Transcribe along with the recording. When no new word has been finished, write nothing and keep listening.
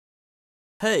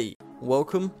Hey,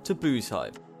 welcome to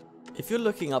Boozehive. If you're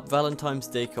looking up Valentine's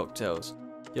Day cocktails,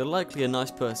 you're likely a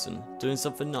nice person doing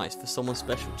something nice for someone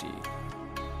special to you.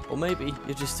 Or maybe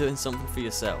you're just doing something for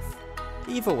yourself.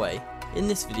 Either way, in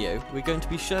this video we're going to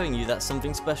be showing you that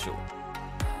something special.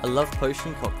 A love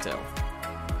potion cocktail.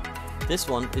 This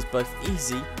one is both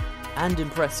easy and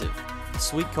impressive, a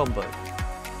sweet combo.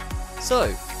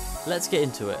 So, let's get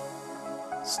into it.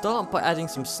 Start by adding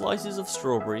some slices of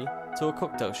strawberry to a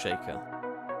cocktail shaker.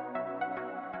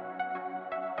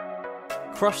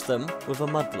 Crush them with a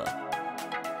muddler.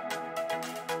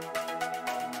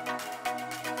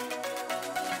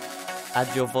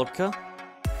 Add your vodka.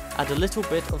 Add a little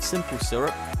bit of simple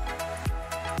syrup.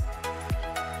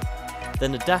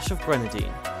 Then a dash of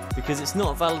Grenadine, because it's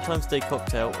not a Valentine's Day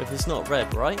cocktail if it's not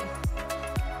red, right?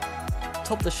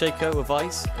 Top the shaker with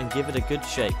ice and give it a good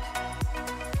shake.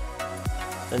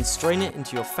 Then strain it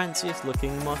into your fanciest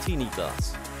looking martini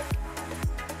glass.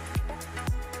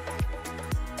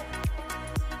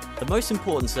 The most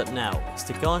important step now is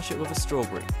to garnish it with a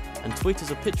strawberry and tweet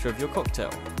us a picture of your cocktail.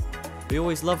 We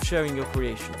always love sharing your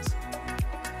creations.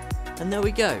 And there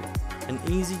we go, an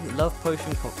easy love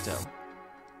potion cocktail.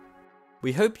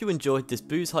 We hope you enjoyed this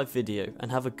Boozehive video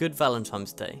and have a good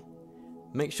Valentine's Day.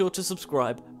 Make sure to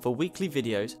subscribe for weekly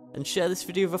videos and share this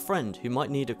video with a friend who might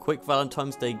need a quick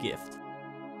Valentine's Day gift.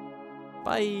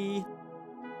 Bye!